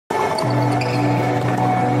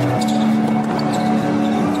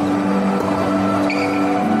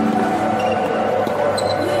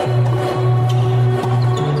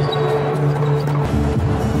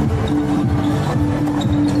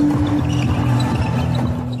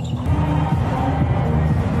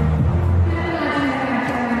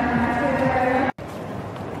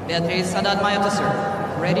Beatriz, Haddad Maia to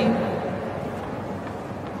serve. Ready?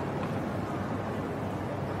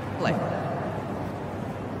 Play.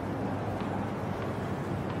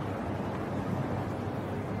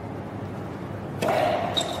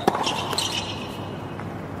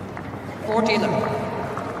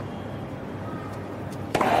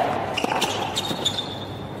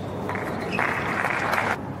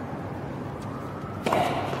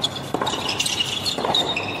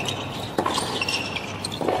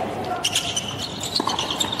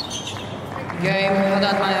 Game,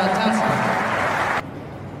 Haddad Maia, Townsend.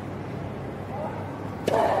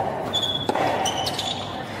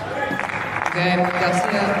 Game,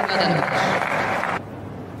 Garcia, Mladenovic.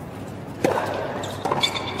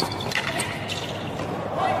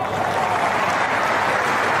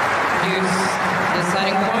 Use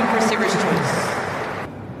deciding point for receiver's choice.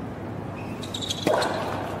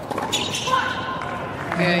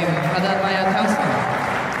 Game, Haddad Maia, Townsend.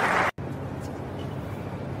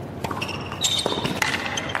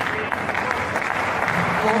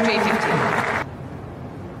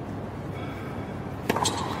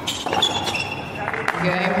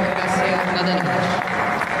 Game, Garcia, Mladenovic.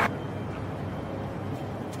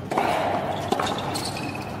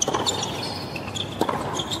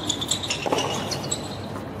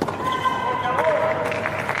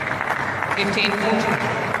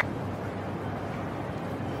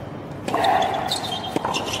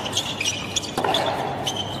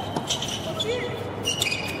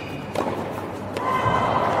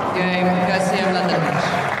 Game, Garcia, Mladenovic.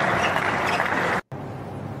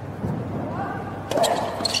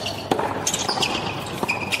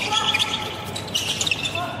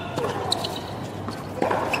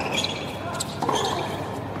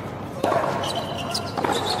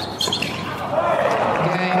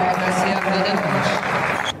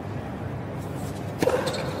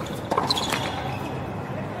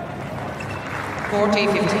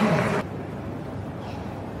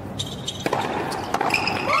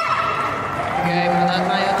 Game, Haddad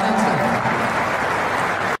Maia, Townsend.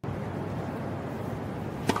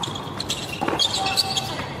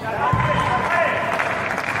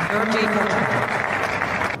 30-14.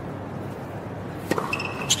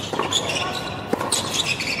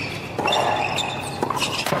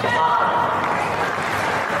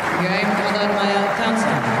 Game, Haddad Maia,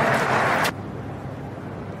 Townsend.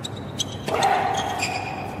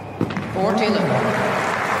 40-11.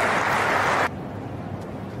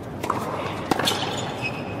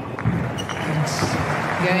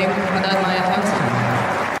 Game, Haddad Maia, Townsend.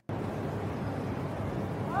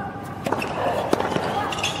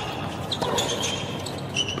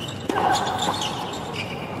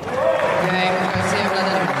 Game, Garcia,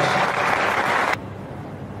 Mladenovic.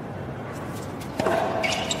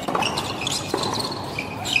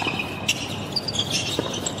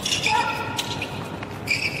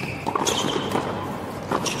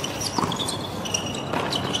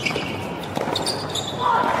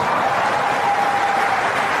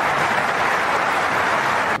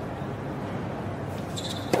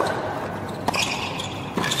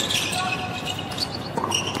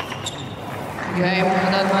 Game,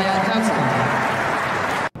 Haddad Maia, Townsend.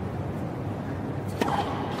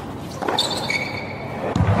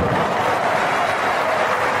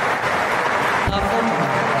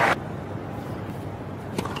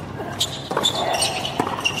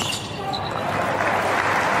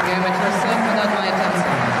 Game at first set, Haddad Maia,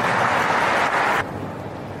 Townsend.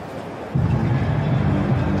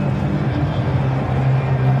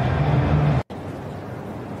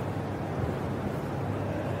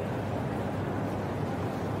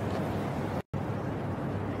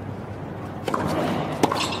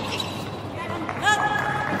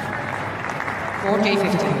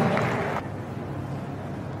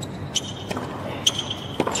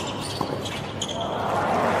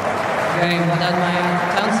 Game, Haddad Maia,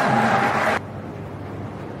 Townsend.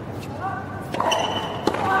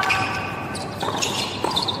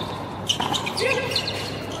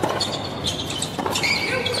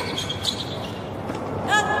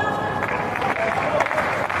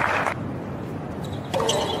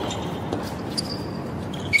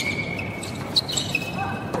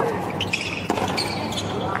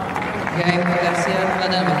 Game, Garcia,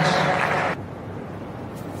 Mladenovic.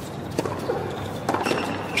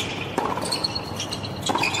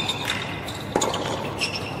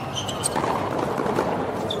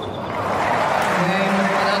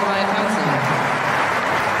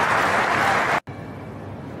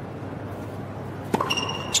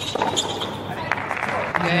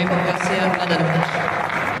 Game, Garcia, Mladenovic.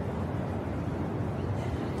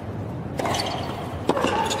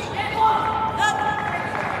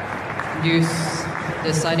 Deuce.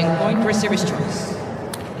 Deciding point, receiver's choice.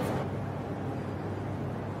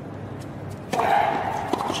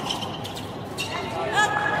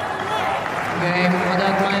 Game,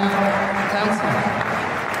 Haddad Maia, Townsend.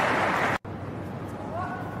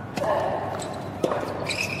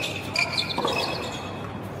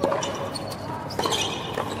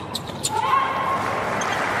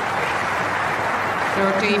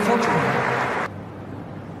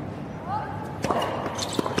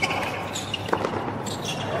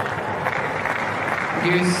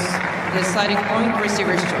 Use deciding point,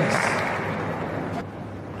 receiver's choice.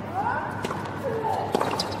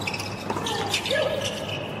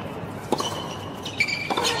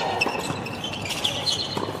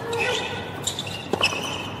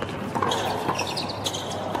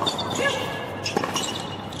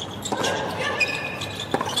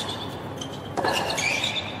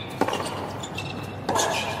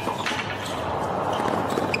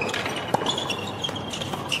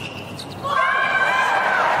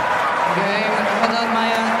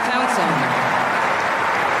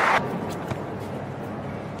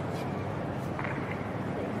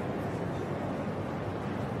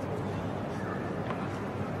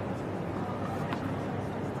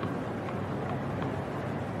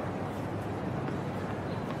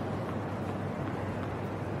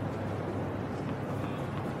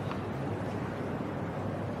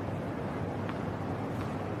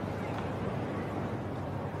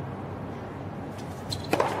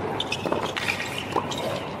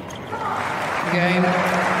 Game,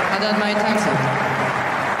 Haddad Maia, Townsend.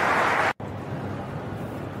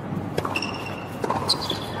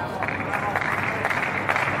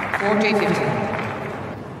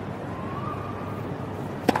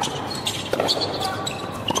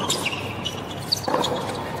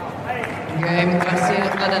 Game, Garcia,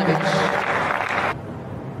 Mladenovic.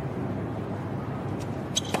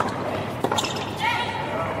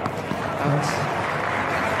 Out.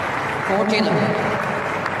 14-11.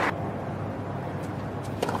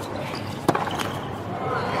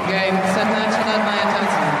 Game, set match, Haddad Maia,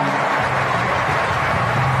 Townsend.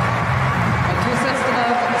 2 sets to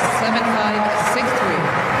love, 7-5,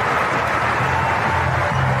 6-3.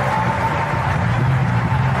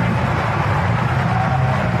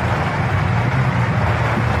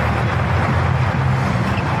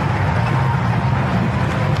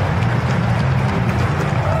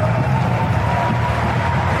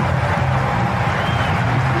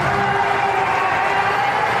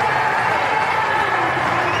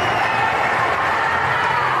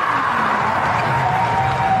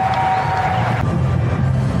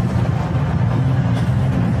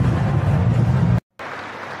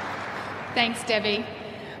 Thanks, Debbie.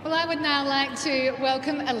 Well, I would now like to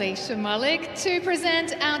welcome Alycia to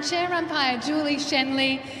present our chair umpire, Julie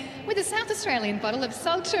Shenley, with a South Australian bottle of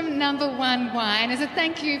Saltram No. 1 wine as a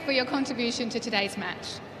thank you for your contribution to today's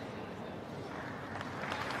match.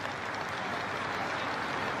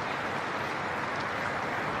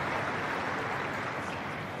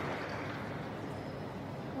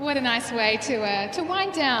 What a nice way to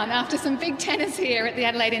wind down after some big tennis here at the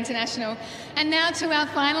Adelaide International. And now to our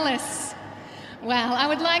finalists. Well, I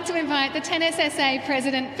would like to invite the Tennis SA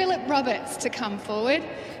President Philip Roberts to come forward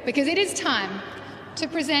because it is time to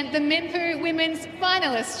present the Minpu Women's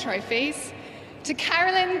Finalist Trophies to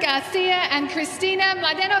Carolyn, Garcia and Kristina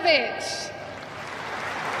Mladenovic.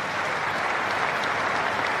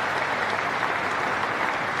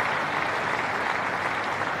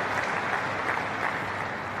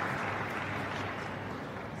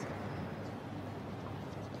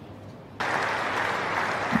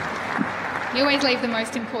 You always leave the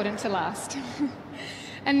most important to last.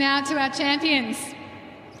 And now to our champions.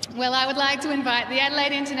 Well, I would like to invite the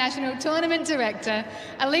Adelaide International Tournament Director,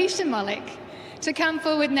 Alycia, to come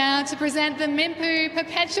forward now to present the Minpu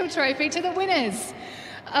Perpetual Trophy to the winners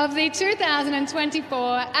of the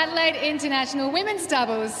 2024 Adelaide International Women's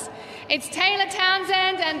Doubles. It's Taylor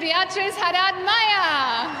Townsend and Beatriz Haddad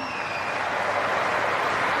Maia.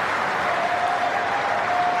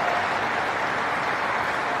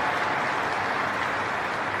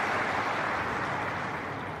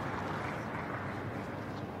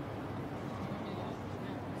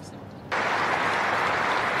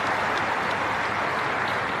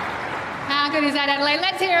 Good is that, Adelaide?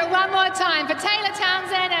 Let's hear it one more time for Taylor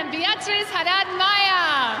Townsend and Beatriz Haddad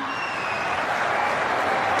Maia.